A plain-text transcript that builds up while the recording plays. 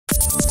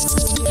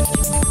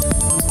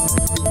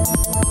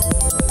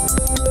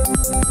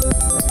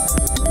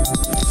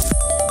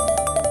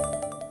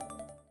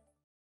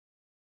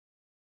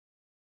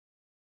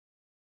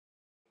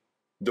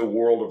the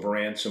world of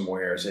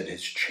ransomware as it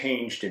has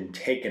changed and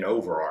taken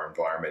over our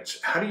environments,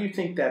 how do you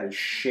think that is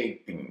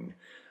shaping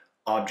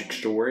object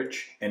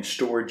storage and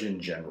storage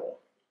in general?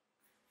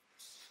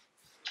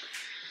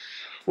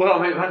 Well,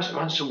 I mean,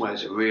 ransomware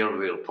is a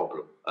real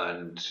problem,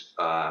 and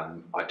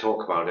I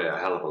talk about it a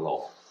hell of a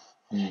lot.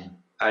 Mm.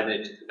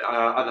 And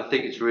I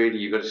think it's really,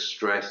 you've got to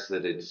stress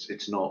that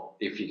it's not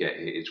if you get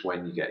hit, it's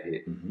when you get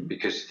hit. Mm-hmm.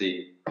 Because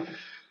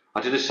I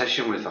did a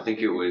session with, I think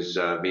it was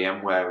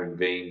VMware and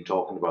Veeam,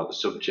 talking about the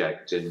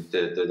subject, and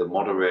the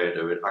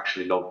moderator had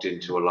actually logged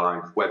into a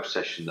live web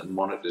session that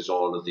monitors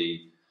all of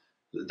the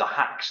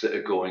hacks that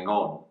are going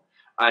on.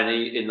 And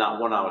in that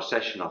 1 hour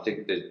session, I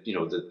think that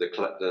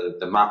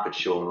the map had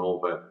shown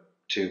over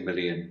 2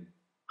 million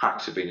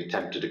hacks have been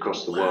attempted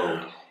across the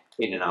world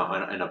in an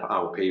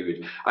hour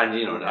period. And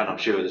and I'm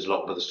sure there's a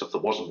lot of other stuff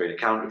that wasn't being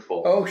accounted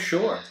for. Oh,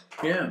 sure,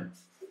 yeah.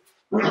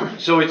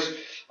 So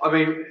I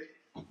mean,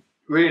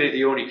 really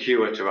the only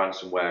cure to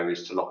ransomware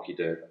is to lock your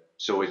data.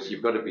 So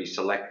you've got to be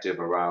selective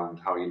around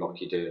how you lock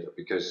your data,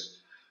 because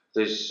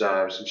there's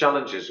some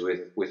challenges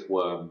with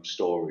worm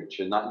storage,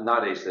 and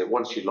that is that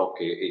once you lock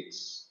it,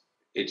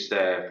 it's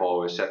there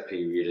for a set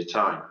period of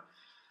time,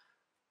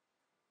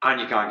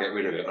 and you can't get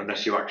rid of it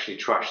unless you actually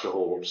trash the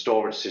whole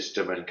storage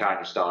system and kind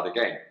of start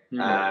again.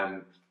 Mm-hmm.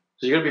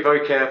 So you're going to be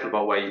very careful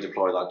about where you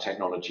deploy that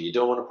technology. You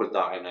don't want to put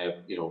that in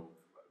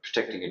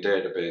protecting a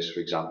database, for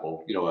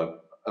example,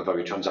 a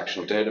very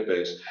transactional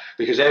database,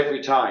 because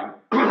every time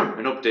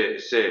an update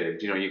is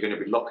saved, you're going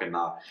to be locking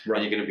that, right.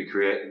 And you're going to be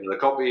creating another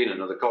copy and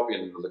another copy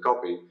and another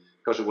copy,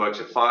 because it works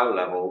at file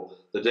level.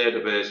 The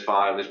database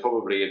file is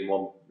probably in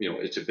one,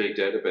 it's a big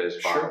database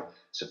file. Sure.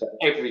 So for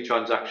every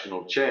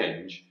transactional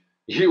change,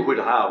 you would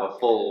have a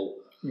full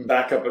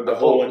backup of the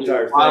whole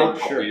entire file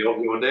thing, copy of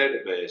your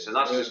database, and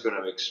that's just going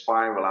to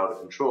spiral out of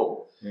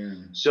control.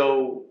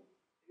 So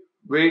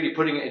really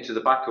putting it into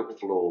the backup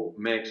flow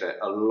makes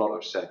a lot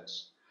of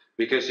sense,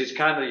 because it's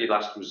kind of your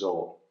last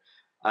resort.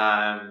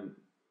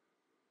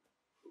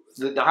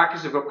 The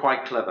hackers have got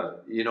quite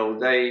clever.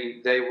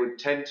 They would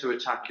tend to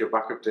attack your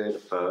backup data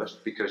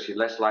first, because you're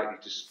less likely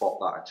to spot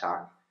that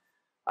attack,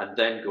 and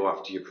then go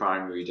after your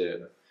primary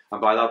data. And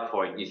by that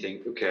point, you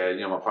think,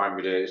 okay, my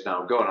primary data is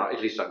now gone.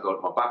 At least I've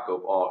got my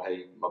backup, or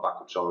hey, my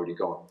backup's already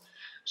gone.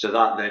 So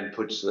that then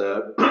puts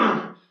the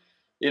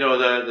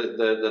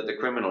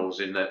criminals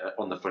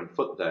on the front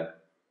foot there.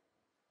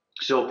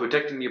 So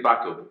protecting your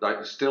backup,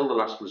 that's still the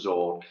last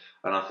resort.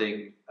 And I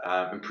think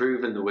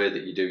improving the way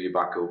that you do your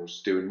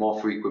backups, doing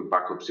more frequent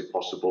backups if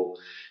possible,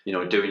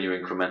 doing your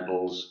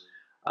incrementals.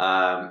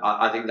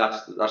 I think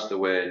that's the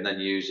way. And then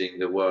using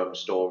the worm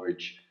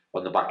storage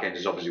on the back end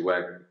is obviously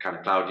where kind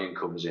of Cloudian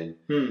comes in.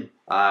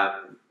 I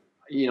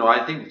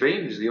think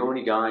Veeam is the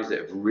only guys that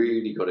have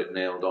really got it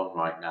nailed on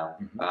right now.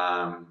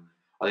 Mm-hmm.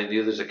 I think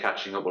the others are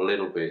catching up a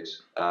little bit.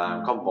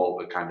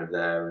 Commvault are kind of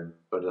there,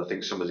 but I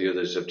think some of the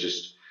others have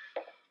just,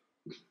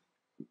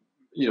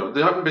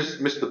 they haven't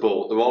missed the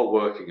boat. They're all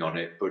working on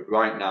it, but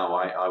right now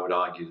I would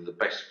argue that the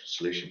best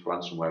solution for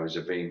ransomware is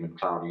a Veeam and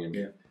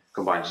Cloudian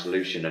combined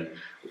solution. And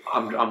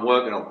I'm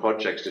working on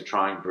projects to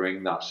try and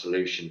bring that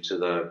solution to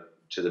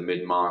the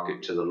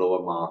mid-market, to the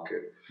lower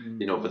market.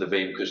 For the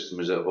Veeam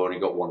customers that have only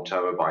got 1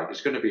 terabyte,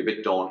 it's going to be a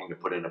bit daunting to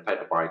put in a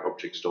petabyte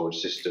object storage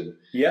system.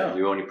 Yeah.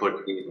 You only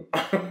put, you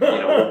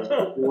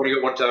only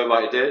got 1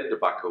 terabyte of data to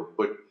back up.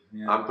 But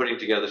I'm putting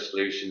together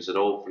solutions that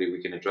hopefully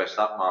we can address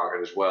that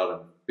market as well,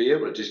 and be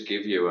able to just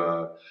give you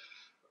a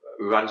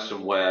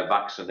ransomware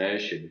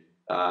vaccination,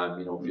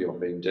 for your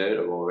Veeam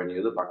data or any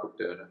other backup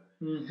data.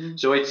 Mm-hmm.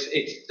 So it's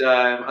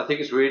I think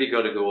it's really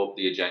got to go up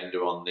the agenda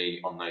on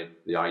the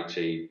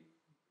IT.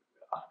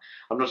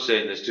 I'm not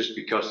saying this just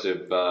because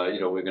of we're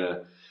going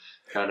to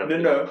kind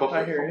of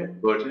profit from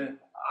it, but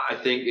I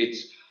think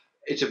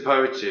it's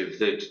imperative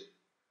that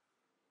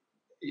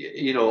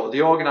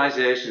the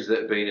organisations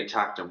that have been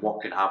attacked and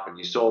what can happen.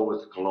 You saw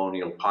with the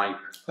Colonial Pipe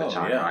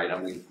attack, right? I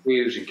mean,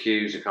 queues and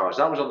queues of cars.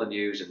 That was on the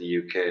news in the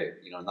UK.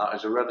 And that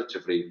is a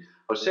relatively,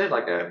 I would say,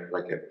 like a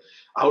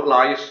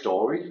outlier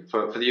story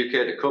for the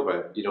UK to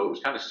cover. It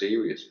was kind of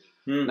serious.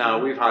 Mm-hmm.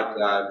 Now we've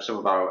had some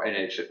of our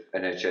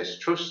NHS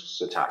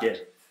trusts attacked. Yeah.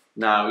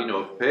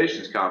 Now,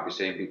 patients can't be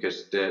seen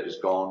because data's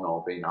gone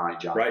or been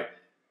hijacked. Right.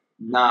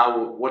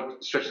 Now,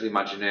 what stretch of the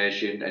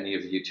imagination, any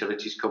of the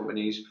utilities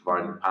companies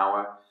providing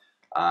power,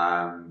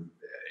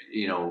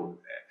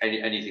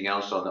 anything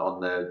else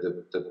on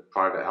the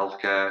private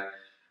healthcare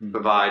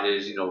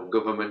providers,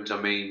 government,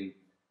 I mean,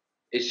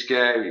 it's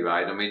scary,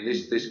 right? I mean,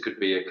 this could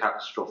be a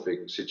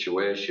catastrophic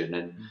situation.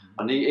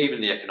 And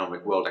even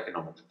the World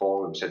Economic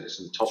Forum said it's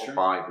in the top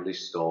 5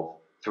 list of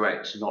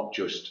threats, not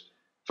just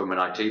from an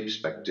IT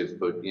perspective,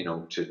 but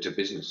to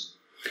business.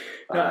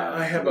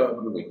 I have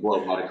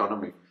worldwide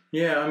economy.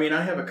 Yeah, I mean,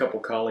 I have a couple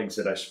colleagues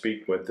that I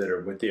speak with that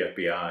are with the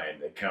FBI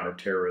and the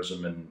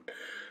counterterrorism and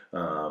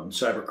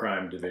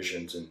cybercrime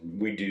divisions, and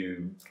we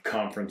do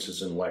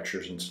conferences and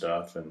lectures and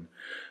stuff. And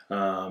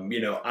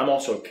I'm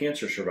also a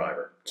cancer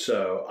survivor,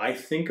 so I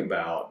think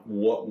about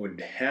what would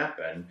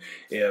happen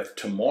if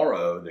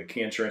tomorrow the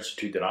cancer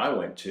institute that I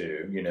went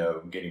to,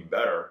 getting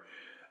better.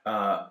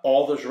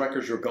 all those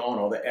records are gone,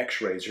 all the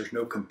x-rays, there's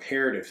no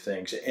comparative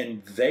things,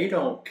 and they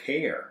don't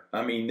care.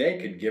 I mean, they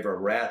could give a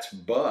rat's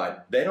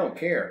butt. They don't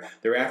care.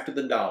 They're after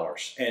the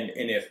dollars. And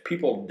if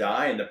people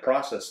die in the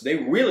process, they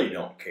really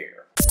don't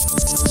care.